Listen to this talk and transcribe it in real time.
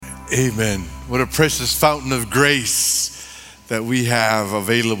Amen. What a precious fountain of grace that we have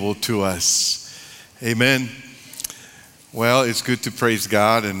available to us. Amen. Well, it's good to praise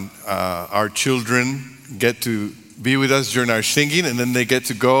God, and our children get to be with us during our singing, and then they get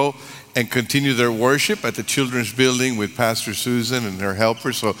to go and continue their worship at the children's building with Pastor Susan and her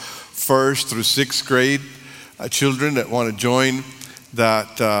helpers. So 1st through 6th grade children that want to join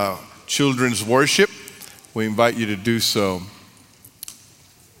that children's worship, we invite you to do so.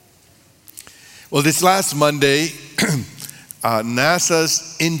 Well, this last Monday,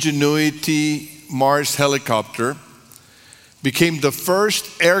 NASA's Ingenuity Mars helicopter became the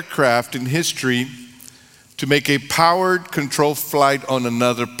first aircraft in history to make a powered control flight on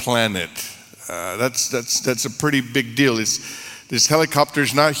another planet. That's a pretty big deal. This helicopter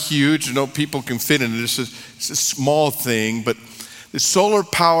is not huge. No people can fit in it. It's a small thing, but the solar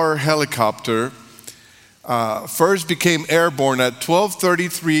power helicopter first became airborne at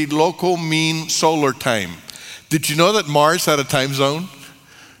 12:33 local mean solar time. Did you know that Mars had a time zone?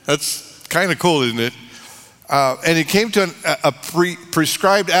 That's kind of cool, isn't it? And it came to a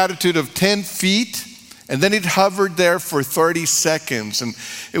prescribed altitude of 10 feet, and then it hovered there for 30 seconds. And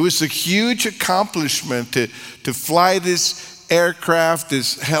it was a huge accomplishment to fly this aircraft,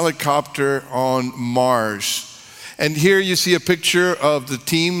 this helicopter on Mars. And here you see a picture of the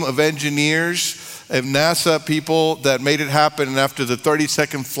team of engineers of NASA people that made it happen, and after the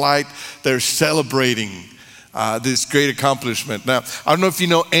 30-second flight, they're celebrating this great accomplishment. Now, I don't know if you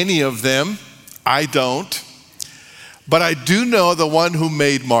know any of them. I don't. But I do know the one who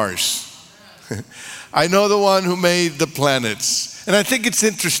made Mars. I know the one who made the planets. And I think it's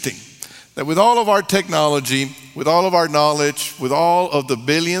interesting that with all of our technology, with all of our knowledge, with all of the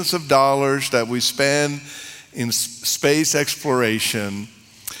billions of dollars that we spend in space exploration,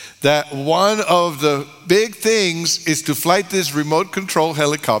 that one of the big things is to fly this remote control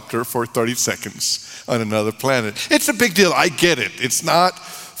helicopter for 30 seconds on another planet. It's a big deal, I get it. It's not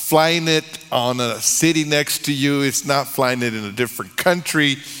flying it on a city next to you. It's not flying it in a different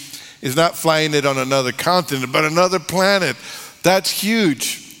country. It's not flying it on another continent, but another planet. That's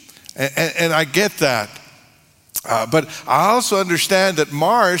huge, and I get that. But I also understand that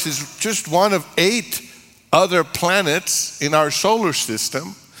Mars is just one of 8 other planets in our solar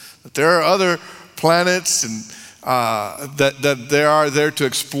system. That there are other planets and that they are there to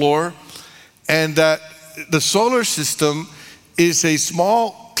explore, and that the solar system is a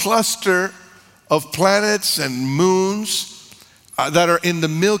small cluster of planets and moons that are in the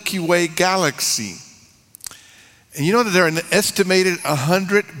Milky Way galaxy. And you know that there are an estimated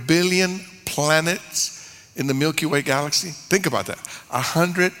 100 billion planets in the Milky Way galaxy? Think about that.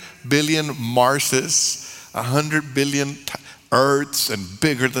 100 billion Marses, 100 billion Earths, and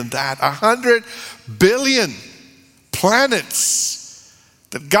bigger than that, 100 billion planets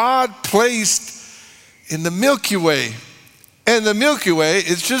that God placed in the Milky Way. And the Milky Way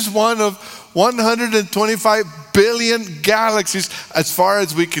is just one of 125 billion galaxies as far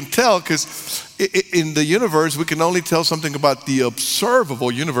as we can tell, because in the universe, we can only tell something about the observable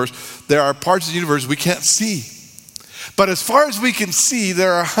universe. There are parts of the universe we can't see. But as far as we can see,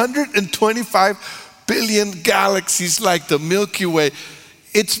 there are 125 billion galaxies like the Milky Way.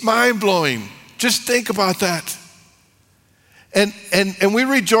 It's mind-blowing. Just think about that. And we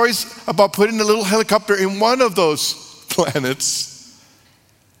rejoice about putting a little helicopter in one of those planets.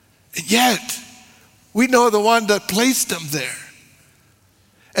 And yet, we know the one that placed them there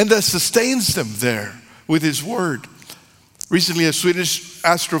and that sustains them there with his word. Recently, a Swedish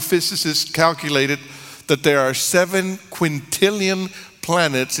astrophysicist calculated that there are 7 quintillion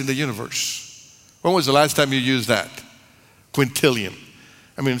planets in the universe. When was the last time you used that? Quintillion.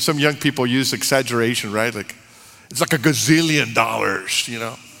 I mean, some young people use exaggeration, right? Like, it's like a gazillion dollars, you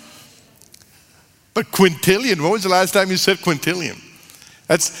know. But quintillion, when was the last time you said quintillion?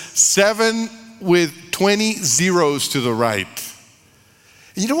 That's 7 with 20 zeros to the right.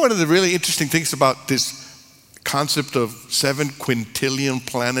 And you know, one of the really interesting things about this concept of 7 quintillion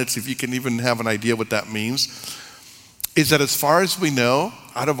planets, if you can even have an idea what that means, is that as far as we know,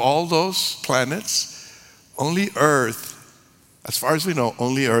 out of all those planets, only Earth, as far as we know,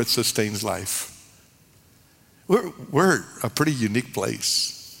 only Earth sustains life. We're a pretty unique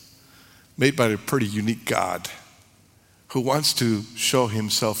place, made by a pretty unique God who wants to show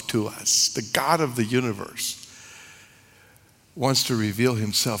himself to us. The God of the universe wants to reveal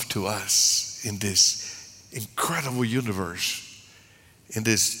himself to us in this incredible universe, in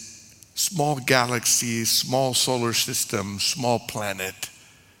this small galaxy, small solar system, small planet,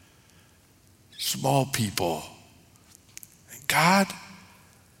 small people. And God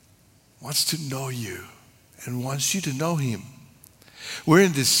wants to know you and wants you to know him. We're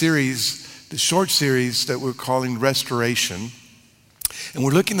in this series, the short series that we're calling Restoration, and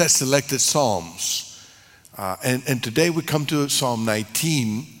we're looking at selected Psalms. And today we come to Psalm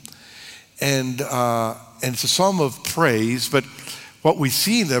 19, and it's a psalm of praise, but what we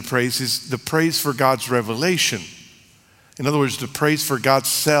see in that praise is the praise for God's revelation. In other words, the praise for God's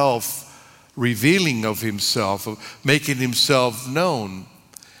self-revealing of himself, of making himself known.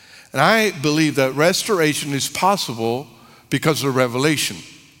 And I believe that restoration is possible because of revelation.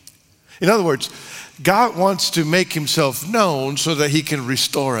 In other words, God wants to make himself known so that he can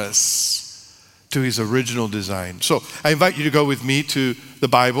restore us to his original design. So I invite you to go with me to the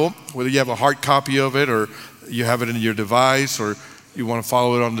Bible, whether you have a hard copy of it or you have it in your device or you want to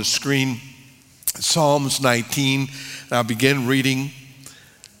follow it on the screen. Psalms 19, and I'll begin reading.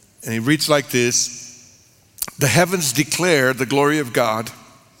 And it reads like this: The heavens declare the glory of God.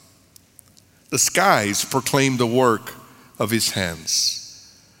 The skies proclaim the work of his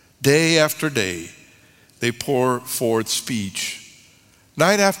hands. Day after day, they pour forth speech.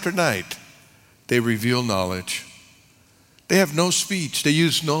 Night after night, they reveal knowledge. They have no speech. They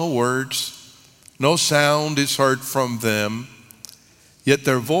use no words. No sound is heard from them. Yet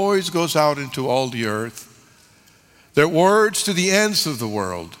their voice goes out into all the earth. Their words to the ends of the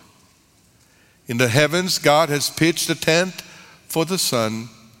world. In the heavens, God has pitched a tent for the sun.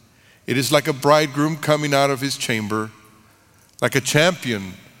 It is like a bridegroom coming out of his chamber, like a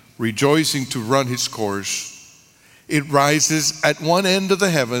champion rejoicing to run his course. It rises at one end of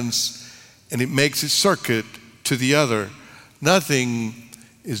the heavens, and it makes its circuit to the other. Nothing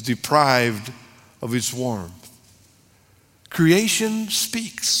is deprived of its warmth. Creation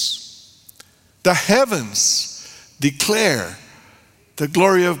speaks. The heavens declare the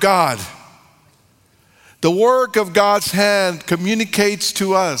glory of God. The work of God's hand communicates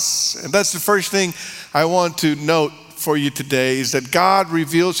to us. And that's the first thing I want to note for you today, is that God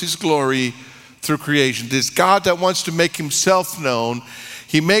reveals his glory through creation. This God that wants to make himself known,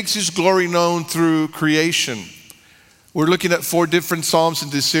 he makes his glory known through creation. We're looking at 4 different Psalms in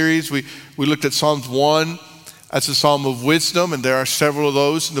this series. We looked at Psalms 1. That's a psalm of wisdom, and there are several of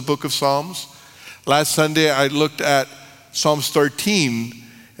those in the book of Psalms. Last Sunday, I looked at Psalms 13.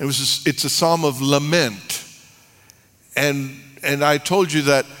 It's a psalm of lament. And I told you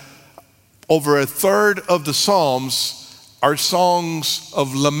that over a third of the Psalms are songs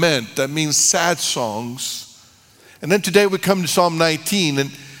of lament. That means sad songs. And then today we come to Psalm 19,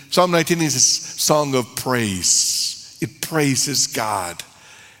 and Psalm 19 is a song of praise. It praises God,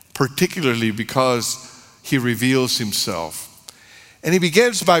 particularly because he reveals himself. And he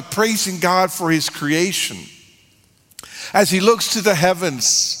begins by praising God for his creation. As he looks to the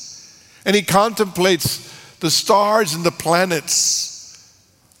heavens and he contemplates the stars and the planets,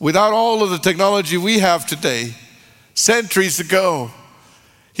 without all of the technology we have today, centuries ago,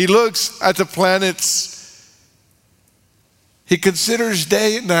 he looks at the planets. He considers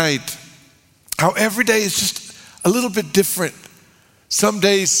day and night, how every day is just a little bit different. Some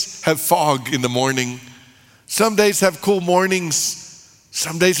days have fog in the morning. Some days have cool mornings.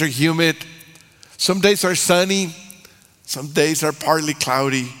 Some days are humid. Some days are sunny. Some days are partly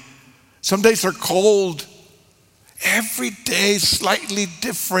cloudy. Some days are cold. Every day is slightly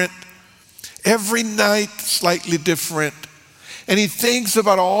different. Every night slightly different. And he thinks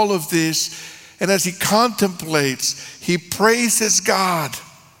about all of this, and as he contemplates, he praises God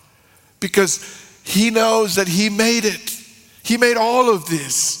because he knows that he made it. He made all of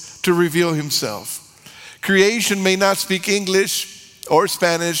this to reveal himself. Creation may not speak English or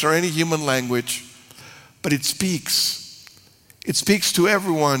Spanish or any human language, but it speaks. It speaks to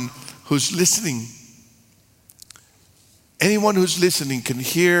everyone who's listening. Anyone who's listening can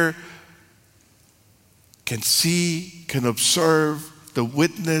hear, can see, can observe the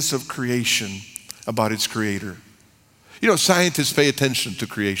witness of creation about its creator. You know, scientists pay attention to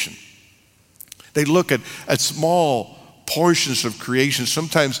creation. They look at small portions of creation,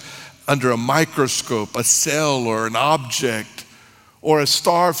 sometimes under a microscope, a cell or an object or a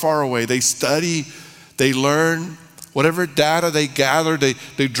star far away. They study, they learn, whatever data they gather,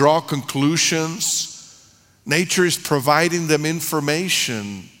 they draw conclusions. Nature is providing them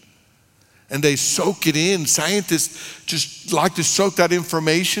information and they soak it in. Scientists just like to soak that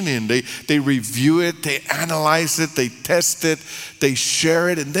information in. They review it, they analyze it, they test it, they share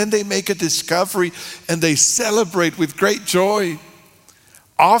it, and then they make a discovery and they celebrate with great joy.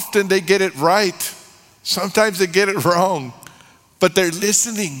 Often they get it right. Sometimes they get it wrong, but they're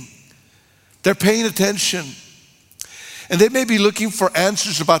listening. They're paying attention. And they may be looking for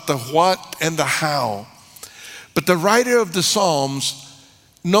answers about the what and the how. But the writer of the Psalms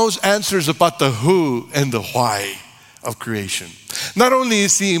knows answers about the who and the why of creation. Not only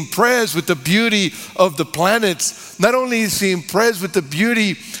is he impressed with the beauty of the planets, not only is he impressed with the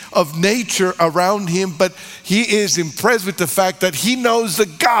beauty of nature around him, but he is impressed with the fact that he knows the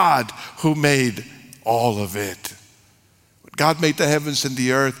God who made all of it. When God made the heavens and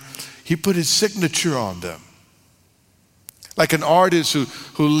the earth, he put his signature on them. Like an artist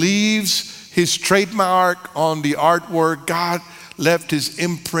who leaves his trademark on the artwork, God left his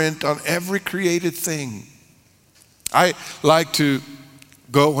imprint on every created thing. I like to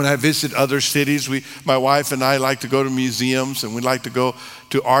go when I visit other cities. My wife and I like to go to museums, and we like to go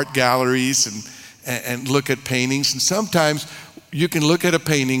to art galleries and look at paintings. And sometimes you can look at a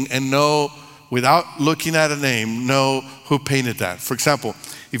painting and know, without looking at a name, know who painted that. For example,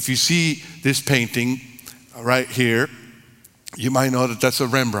 if you see this painting right here, you might know that that's a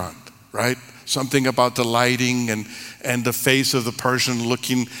Rembrandt, right? Something about the lighting and the face of the person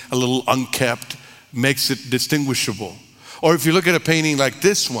looking a little unkempt makes it distinguishable. Or if you look at a painting like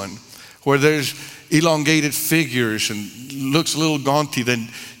this one, where there's elongated figures and looks a little gaunty, then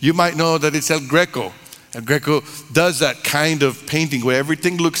you might know that it's El Greco. El Greco does that kind of painting where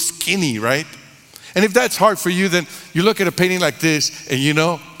everything looks skinny, right? And if that's hard for you, then you look at a painting like this and you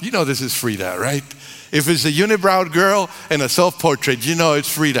know this is Frida, right? If it's a unibrowed girl and a self-portrait, you know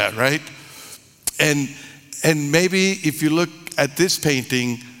it's Frida, right? And maybe if you look at this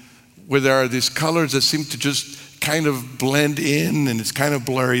painting where there are these colors that seem to just kind of blend in and it's kind of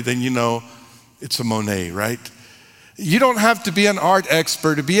blurry, then you know it's a Monet, right? You don't have to be an art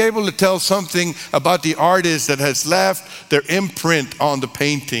expert to be able to tell something about the artist that has left their imprint on the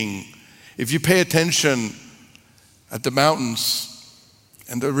painting. If you pay attention at the mountains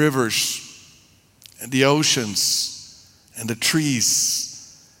and the rivers and the oceans and the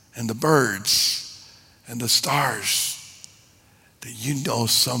trees and the birds and the stars, that you know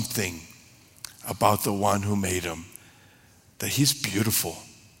something about the one who made them, that he's beautiful,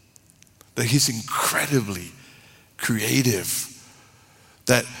 that he's incredibly creative,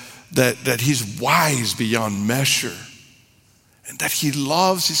 that he's wise beyond measure, and that he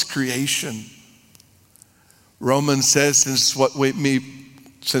loves his creation. Romans says, since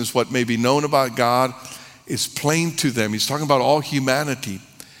what may be known about God is plain to them. He's talking about all humanity,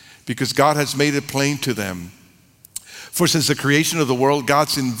 because God has made it plain to them. For since the creation of the world,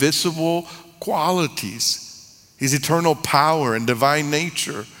 God's invisible qualities, his eternal power and divine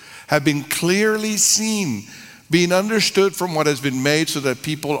nature, have been clearly seen, being understood from what has been made, so that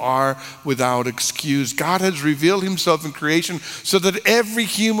people are without excuse. God has revealed himself in creation so that every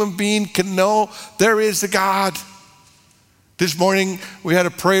human being can know there is a God. This morning, we had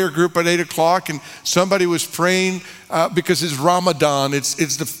a prayer group at 8 o'clock, and somebody was praying because it's Ramadan.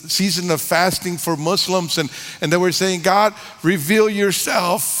 It's the season of fasting for Muslims, and they were saying, God, reveal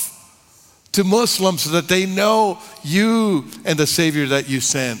yourself to Muslims so that they know you and the Savior that you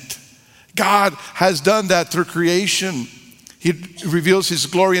sent. God has done that through creation. He reveals his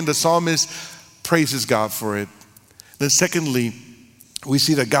glory, and the psalmist praises God for it. Then secondly, we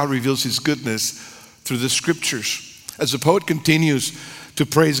see that God reveals his goodness through the scriptures. As the poet continues to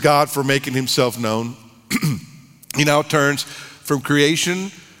praise God for making himself known, he now turns from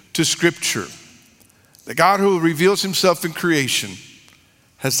creation to scripture. The God who reveals himself in creation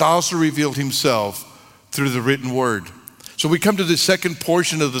has also revealed himself through the written word. So we come to the second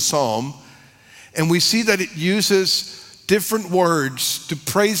portion of the psalm, and we see that it uses different words to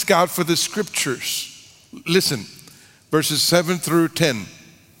praise God for the scriptures. Listen, verses 7 through 10.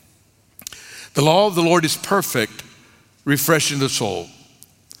 The law of the Lord is perfect, refreshing the soul.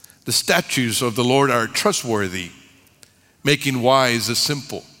 The statutes of the Lord are trustworthy, making wise the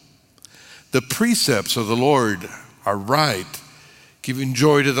simple. The precepts of the Lord are right, giving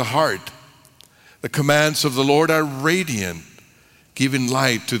joy to the heart. The commands of the Lord are radiant, giving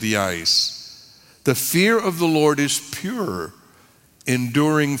light to the eyes. The fear of the Lord is pure,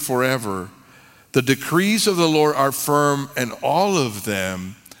 enduring forever. The decrees of the Lord are firm, and all of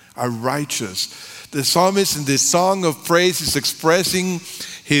them are righteous. The psalmist in this song of praise is expressing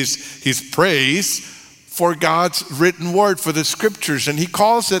his praise for God's written word, for the scriptures. And he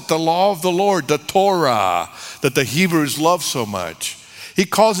calls it the law of the Lord, the Torah, that the Hebrews love so much. He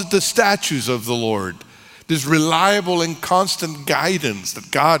calls it the statutes of the Lord, this reliable and constant guidance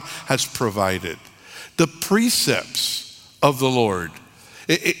that God has provided. The precepts of the Lord.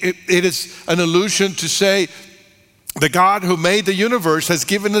 It is an allusion to say, the God who made the universe has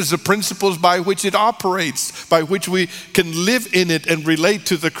given us the principles by which it operates, by which we can live in it and relate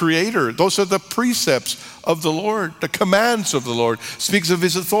to the Creator. Those are the precepts of the Lord. The commands of the Lord speaks of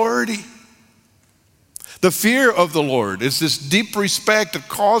his authority. The fear of the Lord is this deep respect that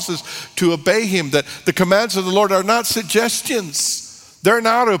causes to obey him, that the commands of the Lord are not suggestions. They're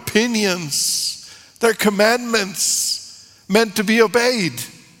not opinions. They're commandments meant to be obeyed.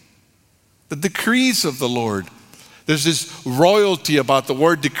 The decrees of the Lord. There's this royalty about the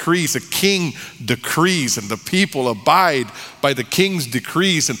word decrees. A king decrees and the people abide by the king's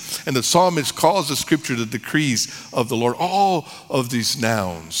decrees. And the psalmist calls the scripture the decrees of the Lord. All of these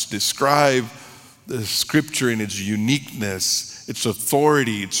nouns describe the scripture in its uniqueness, its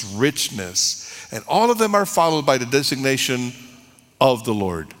authority, its richness. And all of them are followed by the designation of the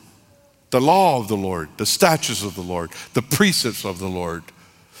Lord. The law of the Lord, the statutes of the Lord, the precepts of the Lord.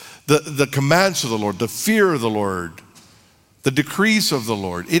 The commands of the Lord, the fear of the Lord, the decrees of the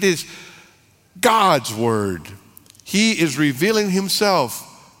Lord. It is God's word. He is revealing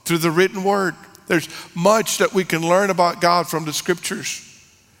himself through the written word. There's much that we can learn about God from the scriptures.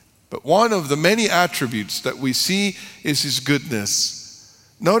 But one of the many attributes that we see is his goodness.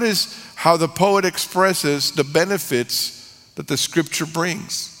 Notice how the poet expresses the benefits that the scripture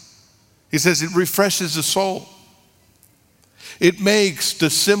brings. He says it refreshes the soul. It makes the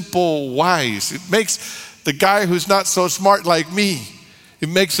simple wise. It makes the guy who's not so smart like me, it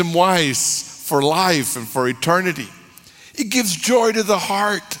makes him wise for life and for eternity. It gives joy to the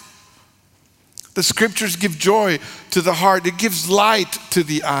heart. The scriptures give joy to the heart. It gives light to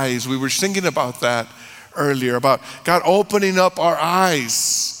the eyes. We were singing about that earlier, about God opening up our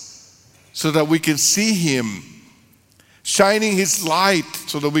eyes so that we can see him, shining his light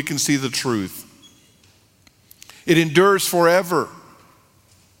so that we can see the truth. It endures forever.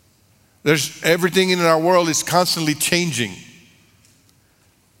 There's everything in our world is constantly changing.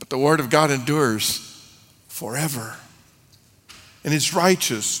 But the word of God endures forever. And it's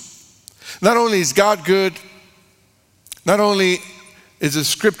righteous. Not only is God good, not only is the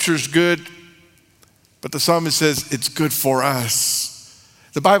scriptures good, but the psalmist says it's good for us.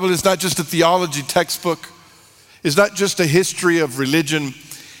 The Bible is not just a theology textbook. It's not just a history of religion.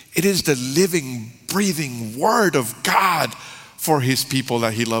 It is the living, breathing word of God for his people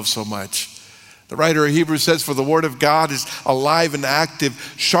that he loves so much. The writer of Hebrews says, for the word of God is alive and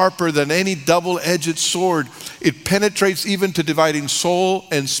active, sharper than any double-edged sword. It penetrates even to dividing soul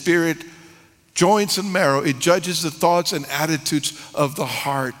and spirit, joints and marrow. It judges the thoughts and attitudes of the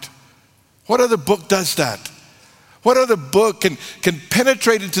heart. What other book does that? What other book can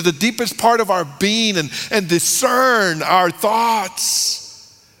penetrate into the deepest part of our being and discern our thoughts?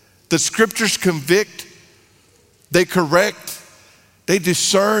 The scriptures convict, they correct, they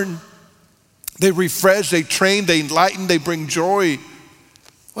discern, they refresh, they train, they enlighten, they bring joy.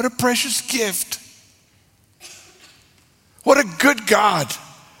 What a precious gift. What a good God.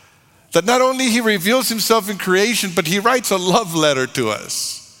 That not only he reveals himself in creation, but he writes a love letter to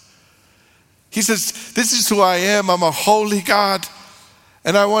us. He says, this is who I am. I'm a holy God,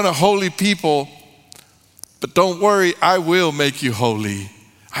 and I want a holy people. But don't worry, I will make you holy.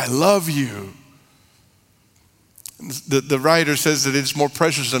 I love you. The writer says that it's more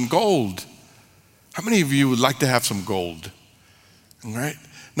precious than gold. How many of you would like to have some gold? All right?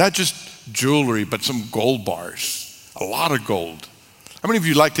 Not just jewelry, but some gold bars. A lot of gold. How many of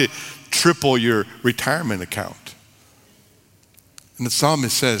you like to triple your retirement account? And the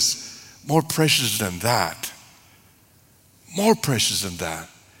psalmist says, more precious than that. More precious than that.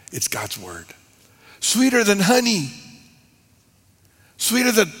 It's God's word. Sweeter than honey.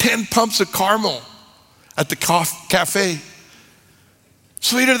 Sweeter than 10 pumps of caramel at the cafe.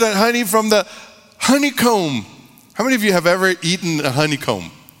 Sweeter than honey from the honeycomb. How many of you have ever eaten a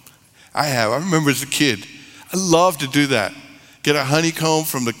honeycomb? I have. I remember as a kid. I loved to do that. Get a honeycomb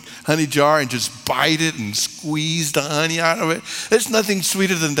from the honey jar and just bite it and squeeze the honey out of it. There's nothing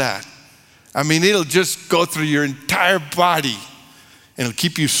sweeter than that. I mean, it'll just go through your entire body and it'll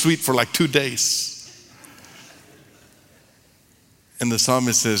keep you sweet for like 2 days. And the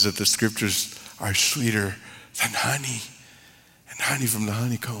psalmist says that the scriptures are sweeter than honey, and honey from the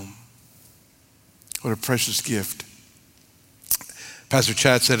honeycomb. What a precious gift. Pastor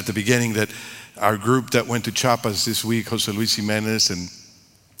Chad said at the beginning that our group that went to Chiapas this week, Jose Luis Jimenez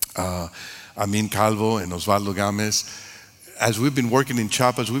and Amin Calvo and Osvaldo Gomez, as we've been working in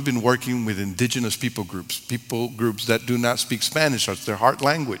Chiapas, we've been working with indigenous people groups that do not speak Spanish. It's their heart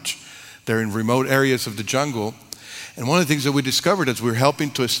language. They're in remote areas of the jungle. And one of the things that we discovered as we were helping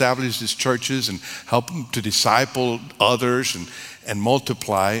to establish these churches and help them to disciple others and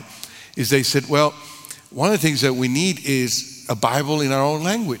multiply, is they said, well, one of the things that we need is a Bible in our own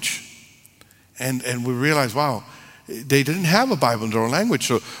language. And we realized, wow, they didn't have a Bible in their own language.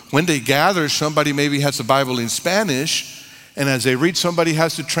 So when they gather, somebody maybe has a Bible in Spanish, and as they read, somebody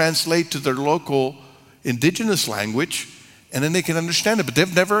has to translate to their local indigenous language, and then they can understand it. But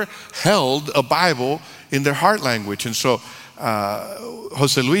they've never held a Bible in their heart language. And so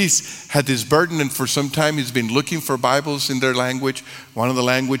Jose Luis had this burden, and for some time he's been looking for Bibles in their language. One of the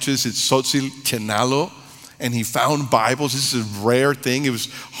languages is Tzotzil Chenalo, and he found Bibles. This is a rare thing. It was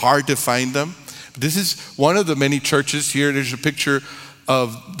hard to find them. But this is one of the many churches here. There's a picture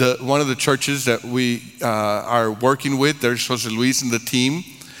of one of the churches that we are working with. There's Jose Luis and the team,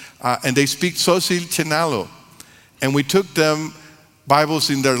 and they speak Tzotzil Chenalo. And we took them Bibles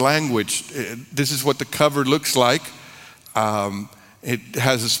in their language. This is what the cover looks like. It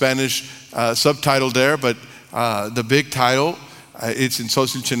has a Spanish subtitle there, but the big title, it's in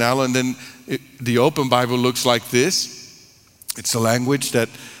Tzotzil Chenalo, and then the open Bible looks like this. It's a language that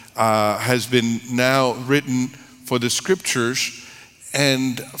has been now written for the scriptures,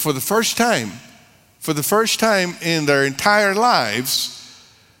 and for the first time in their entire lives,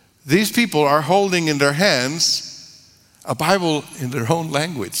 these people are holding in their hands a Bible in their own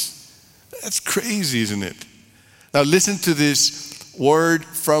language. That's crazy, isn't it? Now listen to this word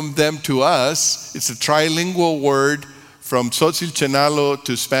from them to us. It's a trilingual word from Tzotzil Chenalo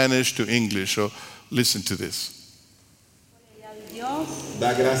to Spanish to English. So listen to this.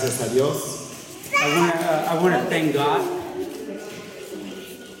 Da gracias a Dios. I want to thank God.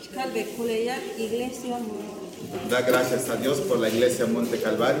 Da gracias a Dios por la iglesia Monte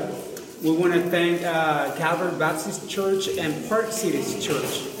Calvario. We want to thank Calvary Baptist Church and Park Cities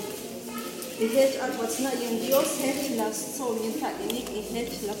Church.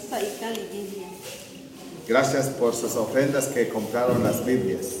 Gracias por sus ofrendas que compraron las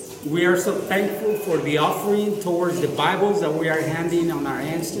Biblias. We are so thankful for the offering towards the Bibles that we are handing on our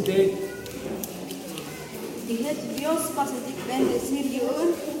hands today.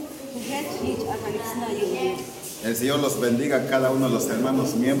 El Señor los bendiga a cada uno de los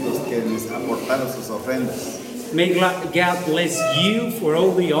hermanos miembros que les aportaron sus ofrendas. May God bless you for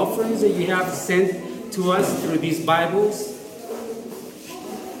all the offerings that you have sent to us through these Bibles.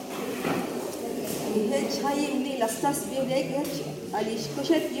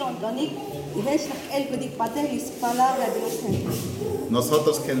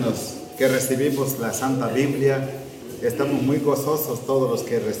 Nosotros que recibimos la Santa Biblia, estamos muy gozosos todos los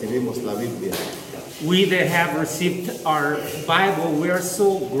que recibimos la Biblia. We that have received our Bible, we are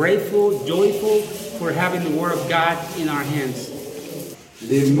so grateful, joyful for having the Word of God in our hands.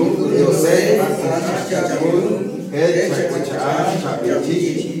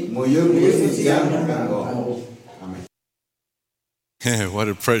 What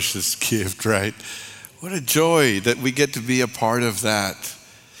a precious gift, right? What a joy that we get to be a part of that.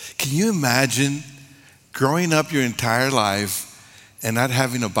 Can you imagine growing up your entire life and not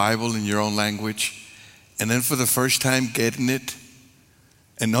having a Bible in your own language, and then for the first time getting it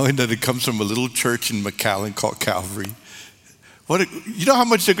and knowing that it comes from a little church in McAllen called Calvary? You know how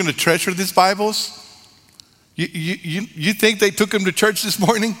much they're going to treasure these Bibles? You think they took them to church this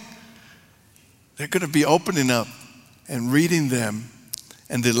morning? They're going to be opening up and reading them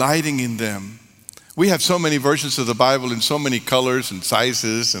and delighting in them. We have so many versions of the Bible in so many colors and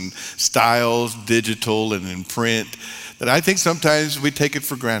sizes and styles, digital and in print, that I think sometimes we take it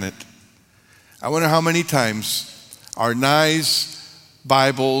for granted. I wonder how many times our nice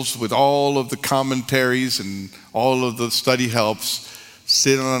Bibles with all of the commentaries and all of the study helps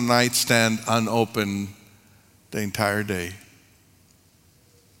sit on a nightstand unopened the entire day.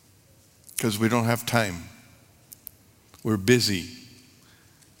 Because we don't have time. We're busy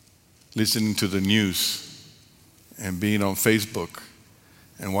listening to the news and being on Facebook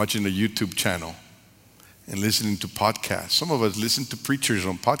and watching the YouTube channel and listening to podcasts. Some of us listen to preachers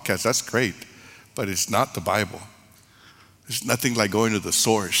on podcasts. That's great, but it's not the Bible. There's nothing like going to the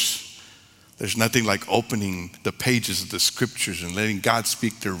source. There's nothing like opening the pages of the scriptures and letting God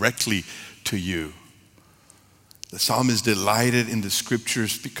speak directly to you. The psalmist delighted in the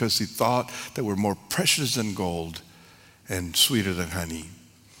scriptures because he thought they were more precious than gold and sweeter than honey.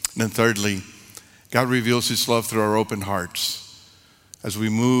 And then thirdly, God reveals his love through our open hearts. As we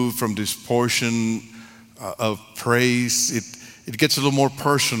move from this portion of praise, it gets a little more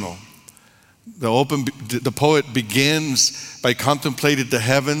personal. The poet begins by contemplating the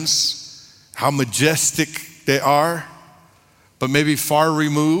heavens, how majestic they are, but maybe far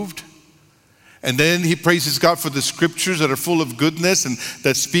removed. And then he praises God for the scriptures that are full of goodness and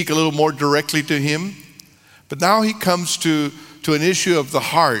that speak a little more directly to him. But now he comes to an issue of the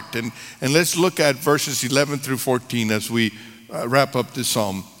heart. And let's look at verses 11 through 14 as we wrap up this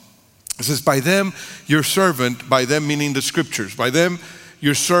psalm. It says, by them your servant, by them meaning the scriptures, by them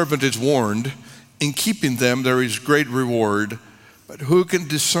your servant is warned. In keeping them there is great reward. But who can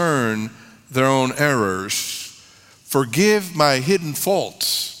discern their own errors. Forgive my hidden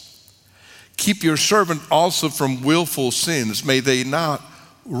faults. Keep your servant also from willful sins. May they not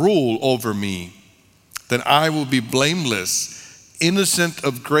rule over me. Then I will be blameless, innocent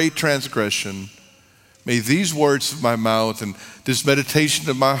of great transgression. May these words of my mouth and this meditation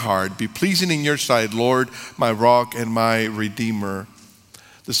of my heart be pleasing in your sight, Lord, my rock and my redeemer.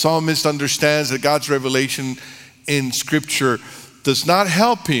 The psalmist understands that God's revelation in Scripture does not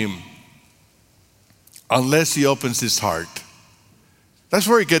help him unless he opens his heart. That's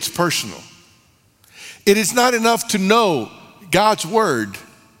where it gets personal. It is not enough to know God's word.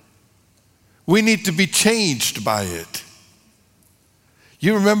 We need to be changed by it.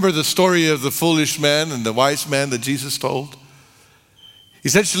 You remember the story of the foolish man and the wise man that Jesus told?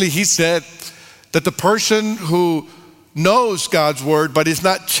 Essentially, he said that the person who knows God's word but is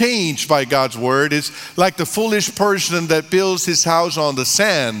not changed by God's word is like the foolish person that builds his house on the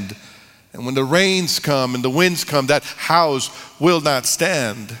sand. And when the rains come and the winds come, that house will not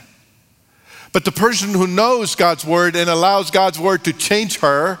stand. But the person who knows God's word and allows God's word to change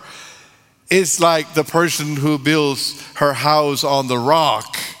her is like the person who builds her house on the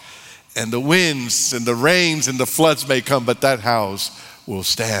rock, and the winds and the rains and the floods may come, but that house will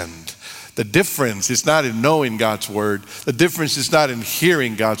stand. The difference is not in knowing God's word. The difference is not in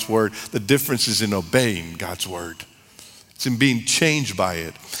hearing God's word. The difference is in obeying God's word. It's in being changed by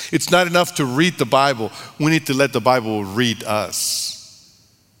it. It's not enough to read the Bible. We need to let the Bible read us.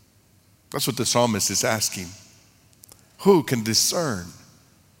 That's what the psalmist is asking. Who can discern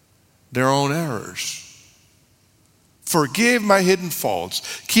their own errors? Forgive my hidden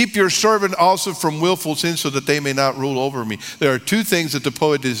faults. Keep your servant also from willful sins so that they may not rule over me. There are two things that the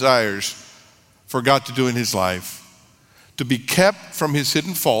poet desires for God to do in his life: to be kept from his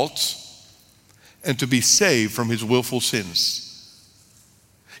hidden faults and to be saved from his willful sins.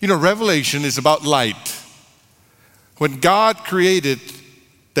 You know, Revelation is about light. When God created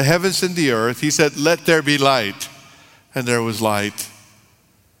the heavens and the earth, he said, "Let there be light," and there was light.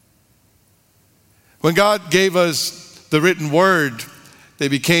 When God gave us the written word, they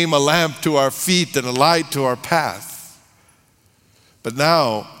became a lamp to our feet and a light to our path. But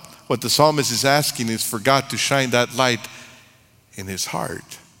now, what the psalmist is asking is for God to shine that light in his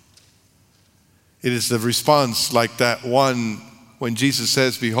heart. It is the response like that one when Jesus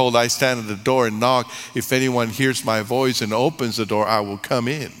says, "Behold, I stand at the door and knock. If anyone hears my voice and opens the door, I will come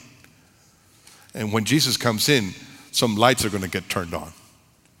in." And when Jesus comes in, some lights are going to get turned on.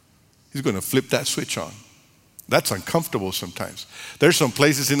 He's going to flip that switch on. That's uncomfortable sometimes. There's some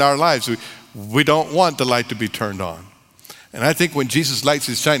places in our lives we don't want the light to be turned on. And I think when Jesus lights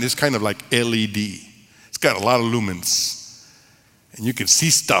his shine, it's kind of like LED. It's got a lot of lumens. And you can see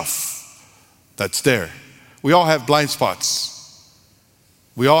stuff that's there. We all have blind spots.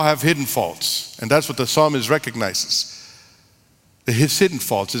 We all have hidden faults. And that's what the psalmist recognizes. His hidden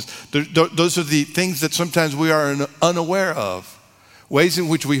faults. Those are the things that sometimes we are unaware of. Ways in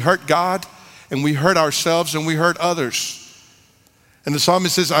which we hurt God and we hurt ourselves and we hurt others. And the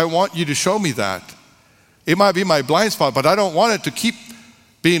psalmist says, I want you to show me that. It might be my blind spot, but I don't want it to keep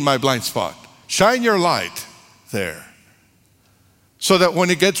being my blind spot. Shine your light there so that when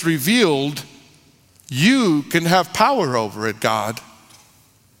it gets revealed, you can have power over it, God.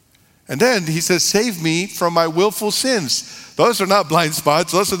 And then he says, save me from my willful sins. Those are not blind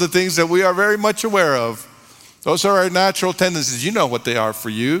spots. Those are the things that we are very much aware of. Those are our natural tendencies. You know what they are for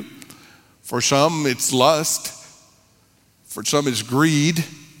you. For some, it's lust. For some, it's greed.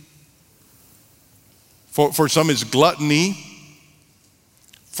 For some, it's gluttony.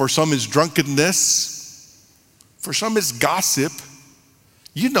 For some, it's drunkenness. For some, it's gossip.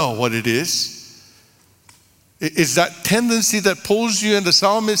 You know what it is. It's that tendency that pulls you, and the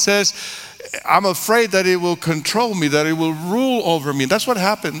psalmist says, I'm afraid that it will control me, that it will rule over me. That's what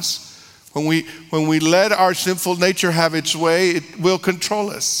happens. When we let our sinful nature have its way, it will control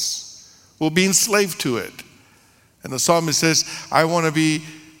us. We'll be enslaved to it. And the psalmist says, I want to be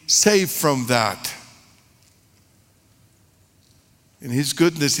saved from that. In his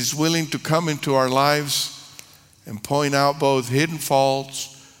goodness, he's willing to come into our lives and point out both hidden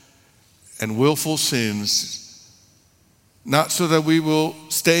faults and willful sins, not so that we will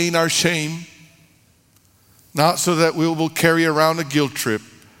stay in our shame, not so that we will carry around a guilt trip,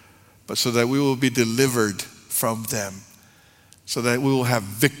 but so that we will be delivered from them, so that we will have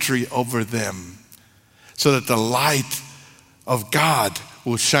victory over them, so that the light of God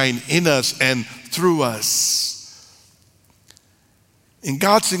will shine in us and through us. In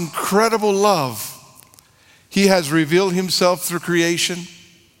God's incredible love, he has revealed himself through creation.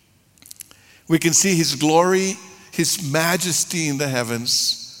 We can see his glory, his majesty in the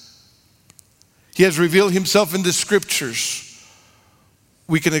heavens. He has revealed himself in the scriptures.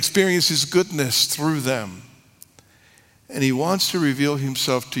 We can experience his goodness through them. And he wants to reveal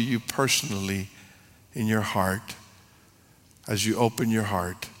himself to you personally in your heart as you open your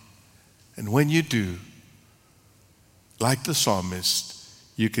heart. And when you do, like the psalmist,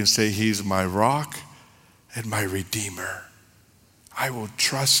 you can say, he's my rock and my redeemer. I will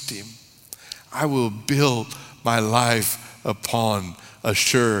trust him. I will build my life upon a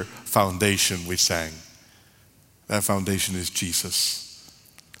sure foundation, we sang. That foundation is Jesus.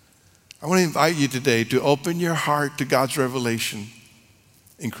 I want to invite you today to open your heart to God's revelation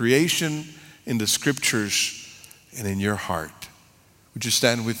in creation, in the scriptures, and in your heart. Would you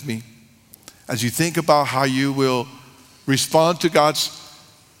stand with me? As you think about how you will respond to God's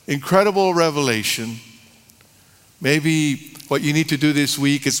incredible revelation, maybe what you need to do this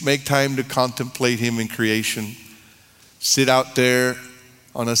week is make time to contemplate him in creation. Sit out there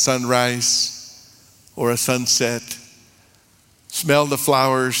on a sunrise or a sunset. Smell the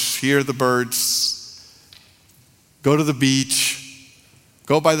flowers, hear the birds. Go to the beach,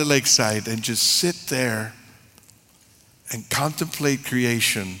 go by the lakeside and just sit there and contemplate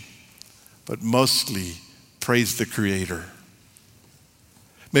creation, but mostly praise the Creator.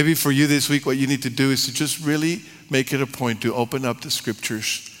 Maybe for you this week, what you need to do is to just really make it a point to open up the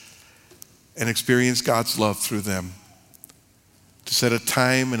scriptures and experience God's love through them. To set a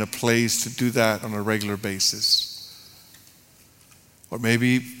time and a place to do that on a regular basis. Or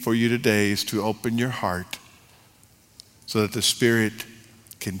maybe for you today is to open your heart so that the Spirit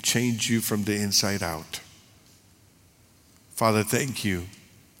can change you from the inside out. Father, thank you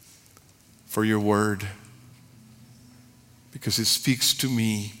for your word, because it speaks to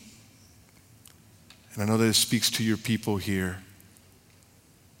me, and I know that it speaks to your people here.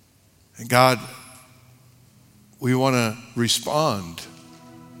 And God, we want to respond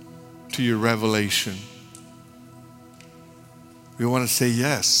to your revelation. We want to say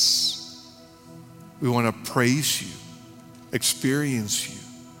yes. We want to praise you, experience you,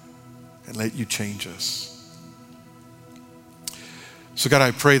 and let you change us. So God,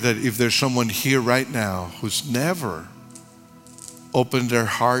 I pray that if there's someone here right now who's never opened their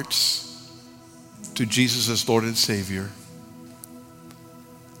hearts to Jesus as Lord and Savior,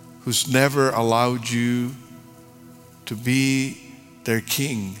 who's never allowed you to be their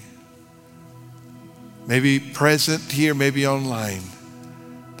King, maybe present here, maybe online,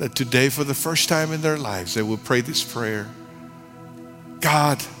 that today for the first time in their lives they will pray this prayer.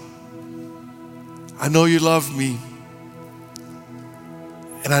 God, I know you love me,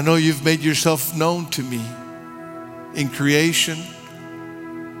 and I know you've made yourself known to me in creation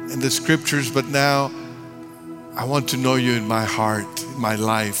and the scriptures, but now I want to know you in my heart, in my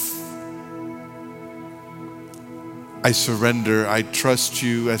life. I surrender. I trust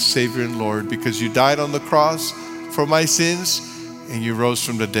you as Savior and Lord because you died on the cross for my sins and you rose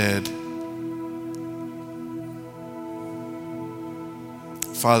from the dead.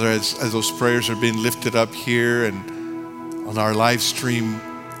 Father, as those prayers are being lifted up here and on our live stream,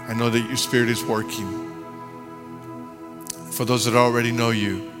 I know that your Spirit is working. For those that already know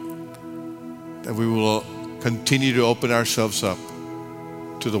you, that we will continue to open ourselves up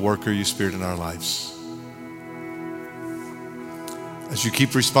to the work of your Spirit in our lives. As you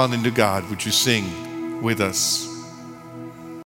keep responding to God, would you sing with us?